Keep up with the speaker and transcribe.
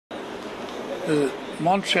The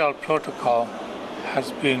Montreal Protocol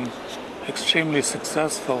has been extremely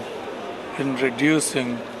successful in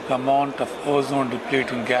reducing the amount of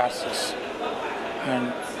ozone-depleting gases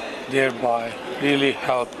and thereby really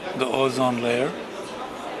help the ozone layer.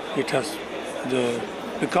 Because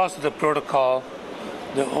of the protocol,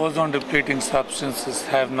 the ozone-depleting substances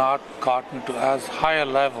have not gotten to as high a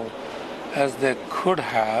level as they could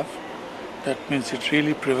have. That means it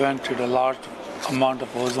really prevented a large amount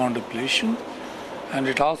of ozone depletion, and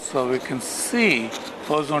it also, we can see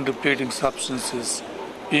ozone-depleting substances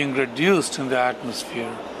being reduced in the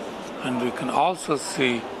atmosphere, and we can also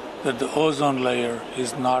see that the ozone layer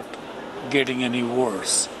is not getting any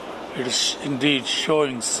worse. It is indeed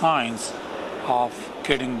showing signs of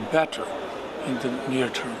getting better in the near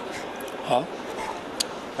term. Paul?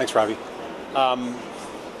 Thanks, Ravi.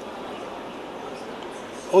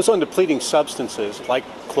 Ozone-depleting substances like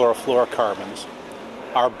chlorofluorocarbons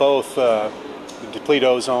are both deplete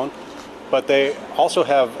ozone, but they also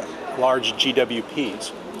have large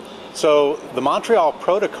GWPs. So the Montreal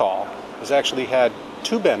Protocol has actually had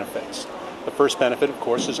two benefits. The first benefit, of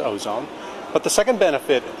course, is ozone, but the second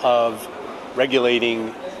benefit of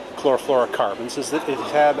regulating chlorofluorocarbons is that it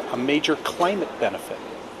has had a major climate benefit.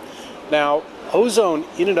 Now, ozone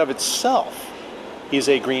in and of itself is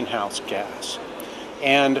a greenhouse gas,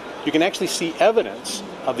 and you can actually see evidence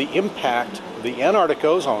of the impact of the Antarctic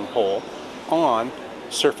ozone hole on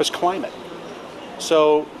surface climate.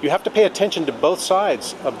 So you have to pay attention to both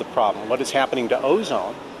sides of the problem, what is happening to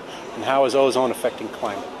ozone and how is ozone affecting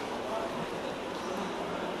climate.